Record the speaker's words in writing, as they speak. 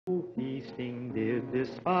Feasting did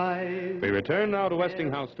despise. We return now to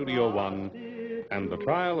Westinghouse Studio 1 and the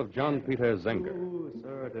trial of John Peter Zenger.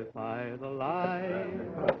 Certify the lie.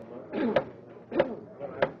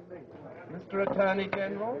 Mr.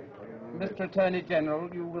 Attorney General,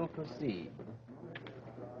 you will proceed.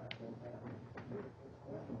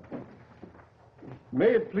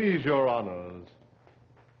 May it please your honors,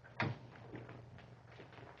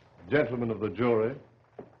 gentlemen of the jury,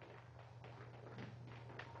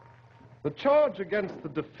 the charge against the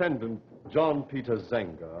defendant, John Peter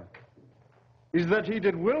Zenger, is that he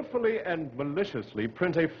did willfully and maliciously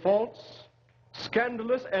print a false,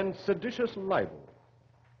 scandalous, and seditious libel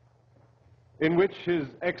in which His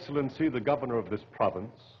Excellency, the governor of this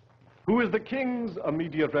province, who is the king's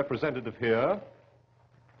immediate representative here,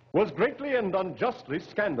 was greatly and unjustly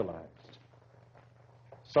scandalized.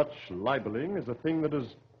 Such libeling is a thing that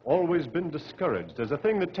has always been discouraged, as a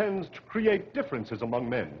thing that tends to create differences among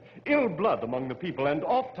men, ill blood among the people, and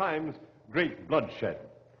oft-times great bloodshed.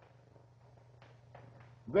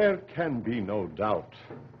 There can be no doubt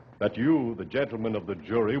that you, the gentlemen of the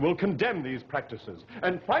jury, will condemn these practices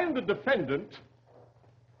and find the defendant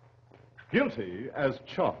guilty as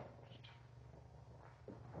charged.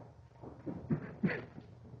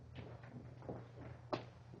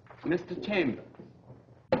 Mr. Chambers.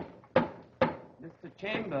 Mr.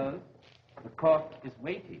 Chambers, the court is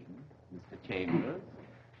waiting. Mr. Chambers.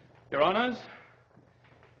 Your Honors,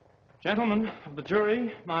 gentlemen of the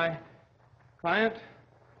jury, my client,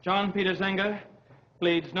 John Peter Zenger,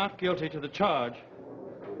 pleads not guilty to the charge.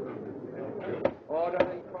 Order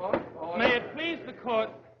in court. Order. May it please the court.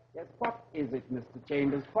 Yes, what is it, Mr.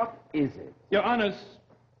 Chambers? What is it? Your Honors,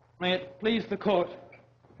 may it please the court.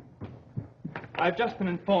 I've just been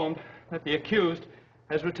informed that the accused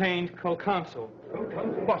has retained co-counsel.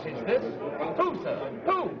 What is this? Who, sir?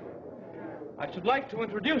 Who? I should like to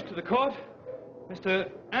introduce to the court Mr.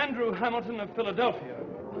 Andrew Hamilton of Philadelphia.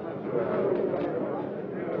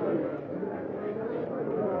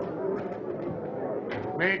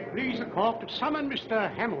 May it please the court to summon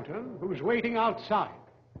Mr. Hamilton, who's waiting outside.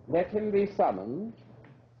 Let him be summoned.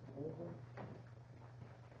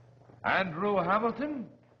 Andrew Hamilton?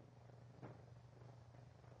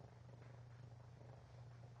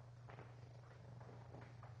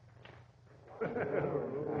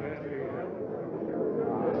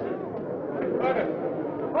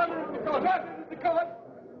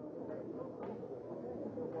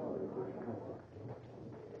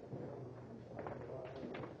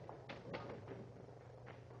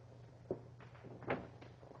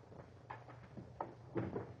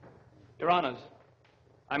 Your Honors,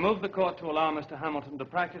 I move the court to allow Mr. Hamilton to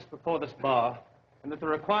practice before this bar and that the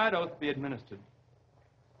required oath be administered.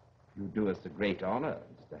 You do us a great honor,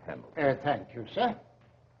 Mr. Hamilton. Thank you, sir.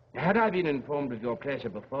 Had I been informed of your pleasure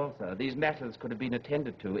before, sir, these matters could have been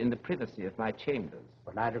attended to in the privacy of my chambers.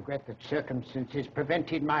 Well, I regret that circumstances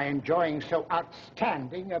prevented my enjoying so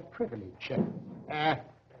outstanding a privilege. I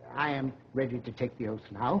am ready to take the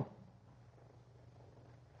oath now.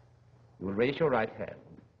 You will raise your right hand.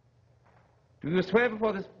 Do you swear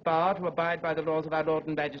before this bar to abide by the laws of our Lord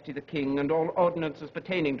and Majesty the King and all ordinances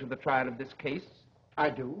pertaining to the trial of this case?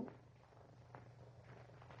 I do.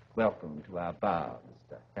 Welcome to our bar,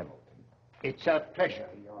 Mr. Hamilton. It's a pleasure,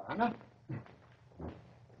 Your Honor.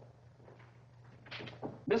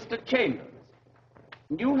 Mr. Chambers,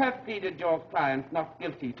 you have pleaded your client not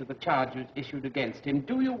guilty to the charges issued against him.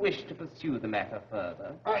 Do you wish to pursue the matter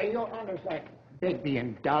further? Your Honors, I beg the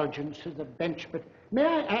indulgence of the bench, but may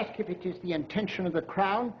I ask if it is the intention of the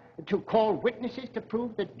Crown to call witnesses to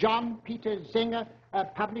prove that John Peter Zenger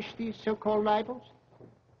published these so-called libels?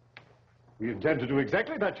 We intend to do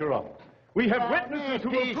exactly that, Your Honor. We have witnesses who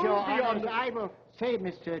will Please, prove Your beyond... Honors, I will save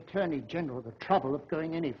Mr. Attorney General the trouble of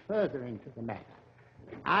going any further into the matter.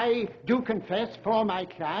 I do confess for my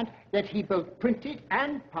client that he both printed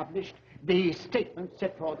and published the statements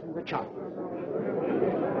set forth in the charge.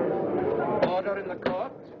 Order in the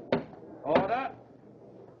court. Order.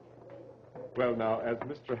 Well, now, as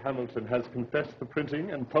Mr. Hamilton has confessed the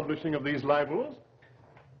printing and publishing of these libels,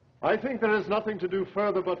 I think there is nothing to do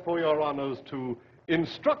further but for Your Honors to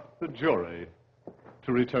instruct the jury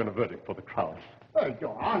to return a verdict for the Crown.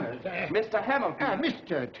 Your Honors... Mr. Hamilton...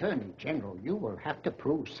 Mr. Attorney General, you will have to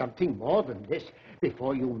prove something more than this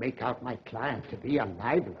before you make out my client to be a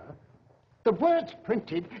libeler. The words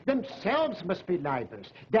printed themselves must be libels.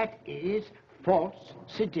 That is, false,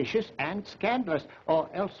 seditious, and scandalous, or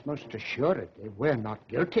else most assuredly we're not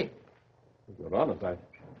guilty. Your Honors,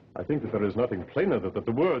 I think that there is nothing plainer than that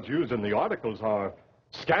the words used in the articles are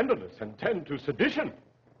scandalous and tend to sedition.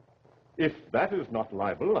 If that is not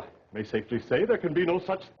libel, may safely say there can be no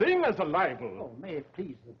such thing as a libel. Oh, may it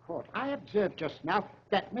please the court. I observed just now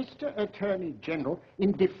that Mr. Attorney General,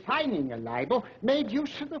 in defining a libel, made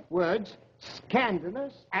use of the words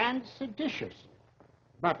scandalous and seditious.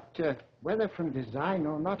 But whether from design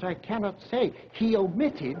or not, I cannot say. He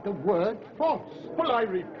omitted the word false. Well, I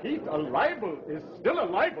repeat, a libel is still a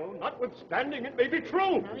libel, notwithstanding it may be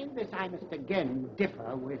true. Now, in this I must again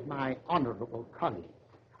differ with my honorable colleague.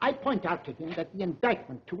 I point out to him that the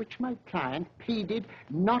indictment to which my client pleaded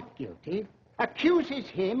not guilty accuses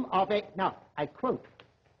him of a, now, I quote,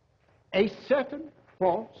 a certain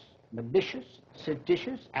false, malicious,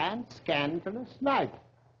 seditious, and scandalous libel.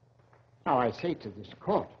 Now, I say to this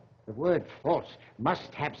court, the word false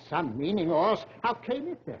must have some meaning, or else how came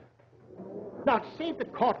it there? Now, to save the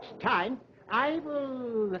court's time, I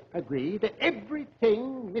will agree that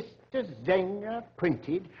everything Mr. Zenger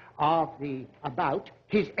printed about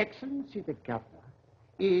His Excellency the Governor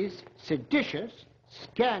is seditious,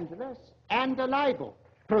 scandalous, and a libel,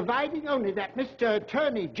 providing only that Mr.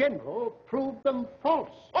 Attorney General prove them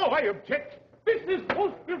false. Oh, I object. This is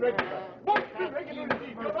most irregular. Most irregular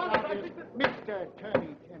indeed. Your Honor, I think that... Mr.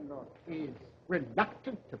 Attorney General is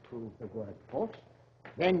reluctant to prove the word false.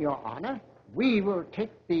 Then, Your Honor, we will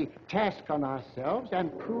take the task on ourselves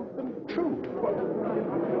and prove them true.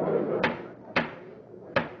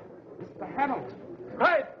 Mr. Hamilton.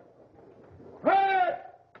 Right! Right!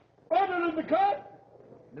 Order in the court!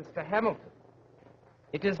 Mr. Hamilton,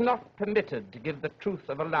 it is not permitted to give the truth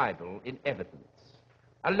of a libel in evidence.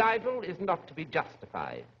 A libel is not to be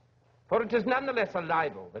justified, for it is nonetheless a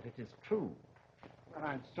libel that it is true. Well,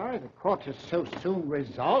 I'm sorry the court has so soon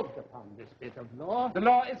resolved upon this bit of law. The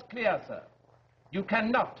law is clear, sir. You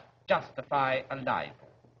cannot justify a libel.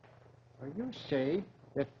 Well, you say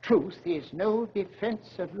that truth is no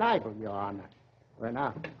defense of libel, Your Honor. Well,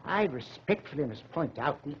 now, I respectfully must point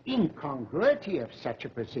out the incongruity of such a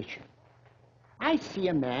position. I see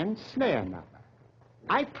a man slay another.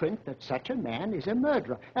 I print that such a man is a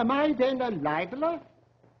murderer. Am I then a libeler?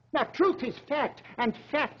 Now, truth is fact, and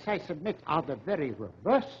facts, I submit, are the very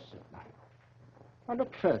reverse of libel. Now,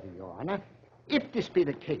 look further, Your Honor. If this be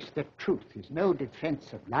the case that truth is no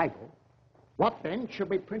defense of libel, what then shall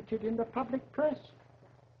be printed in the public press?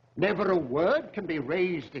 Never a word can be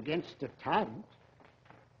raised against a tyrant.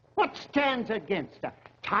 What stands against a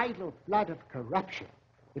tidal flood of corruption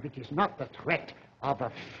if it is not the threat of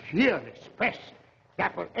a fearless press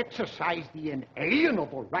that will exercise the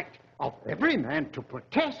inalienable right of every man to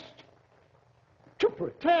protest? To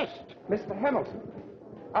protest! Mr. Hamilton,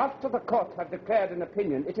 after the court have declared an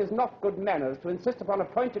opinion, it is not good manners to insist upon a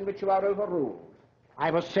point in which you are overruled.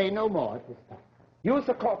 I will say no more at this time. Use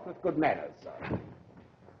the court with good manners, sir.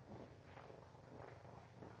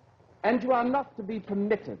 And you are not to be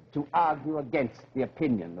permitted to argue against the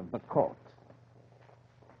opinion of the court.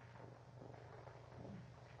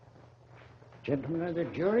 Gentlemen of the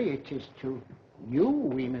jury, it is to you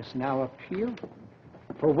we must now appeal.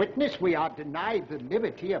 For witness, we are denied the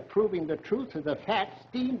liberty of proving the truth of the facts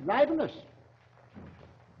deemed libelous.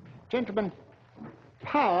 Gentlemen,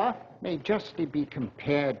 power may justly be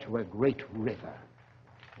compared to a great river.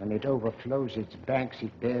 When it overflows its banks,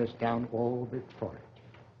 it bears down all before it.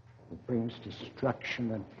 It brings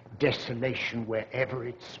destruction and desolation wherever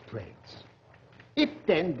it spreads. If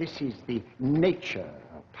then this is the nature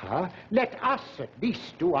of power, let us at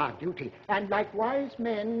least do our duty, and like wise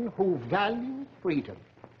men who value freedom,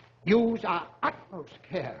 use our utmost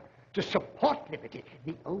care to support liberty,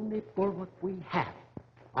 the only bulwark we have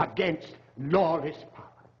against lawless power.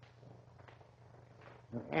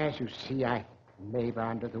 As you see, I labor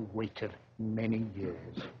under the weight of many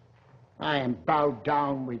years. I am bowed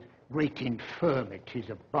down with great infirmities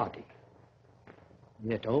of body.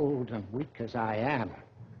 Yet old and weak as I am,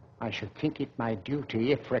 I should think it my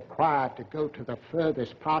duty, if required, to go to the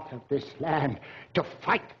furthest part of this land to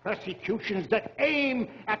fight persecutions that aim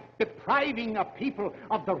at depriving a people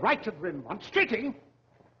of the right of remonstrating,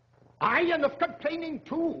 aye, and of complaining,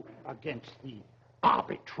 too, against the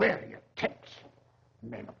arbitrary attempts of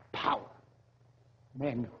men of power,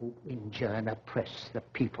 men who injure and oppress the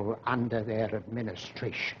people under their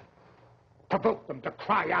administration. Provoke them to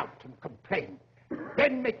cry out and complain,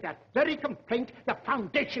 then make that very complaint the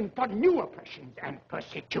foundation for new oppressions and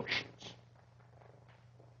persecutions.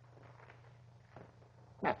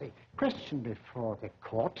 Now, the question before the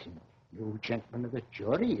court, and you gentlemen of the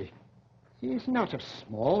jury, is not of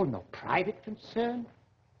small nor private concern.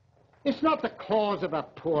 It's not the cause of a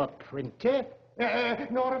poor printer,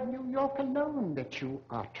 nor of New York alone that you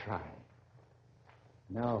are trying.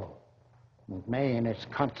 No. It may, in its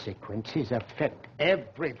consequences, affect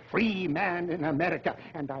every free man in America,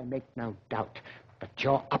 and I make no doubt that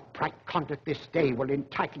your upright conduct this day will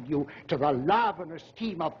entitle you to the love and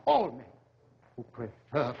esteem of all men who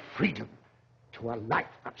prefer freedom to a life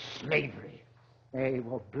of slavery. They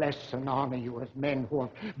will bless and honor you as men who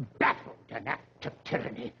have baffled an act of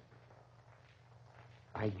tyranny.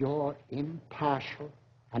 By your impartial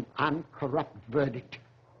and uncorrupt verdict,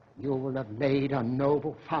 you will have laid a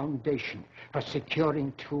noble foundation for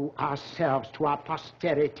securing to ourselves, to our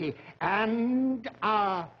posterity, and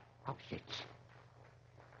our objects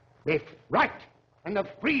the right and the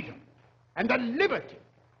freedom and the liberty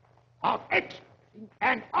of exercising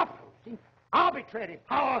and opposing arbitrary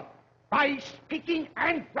power by speaking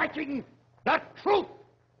and writing the truth.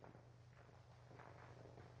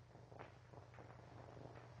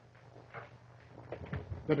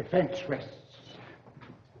 The defense rests.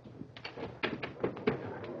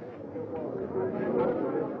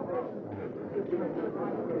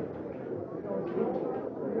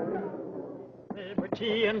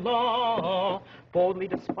 Liberty and law boldly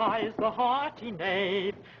despise the haughty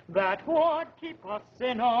knave that would keep us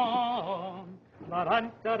in awe.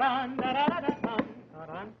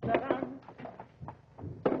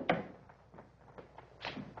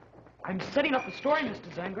 I'm setting up the story, Mr.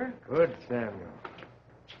 Zenger. Good, Samuel.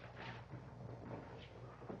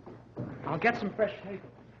 I'll get some fresh paper.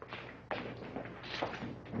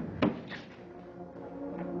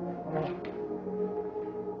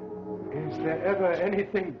 Is there ever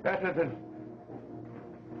anything better than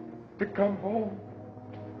to come home?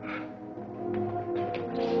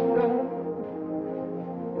 No.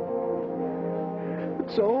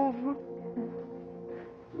 It's over.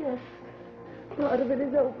 Yes, part of it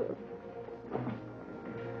is over.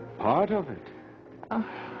 Part of it? A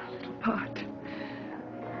little part.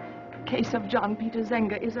 The case of John Peter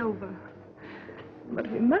Zenger is over. But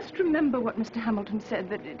we must remember what Mr. Hamilton said,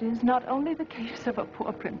 that it is not only the case of a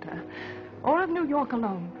poor printer, or of New York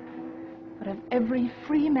alone, but of every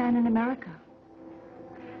free man in America.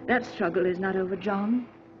 That struggle is not over, John.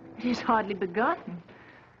 It is hardly begun.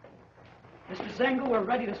 Mr. Zenger, we're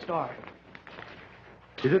ready to start.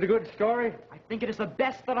 Is it a good story? I think it is the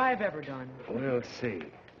best that I've ever done. We'll see.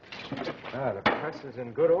 The press is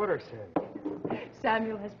in good order, Sam.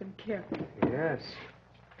 Samuel has been careful. Yes.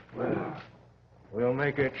 Well, we'll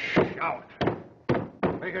make it shout.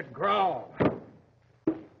 Make it growl.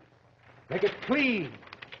 Make it plead.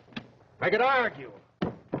 Make it argue.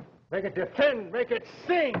 Make it defend. Make it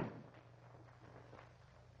sing.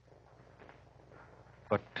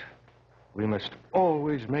 But we must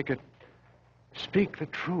always make it speak the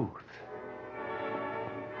truth.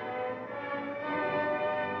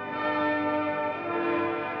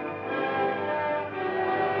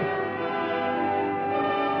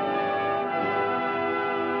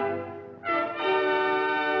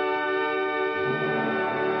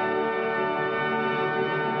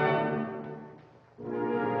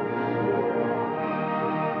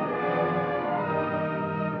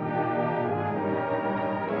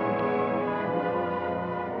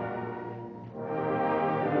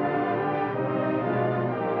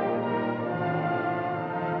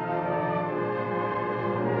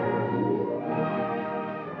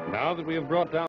 Now that we have brought down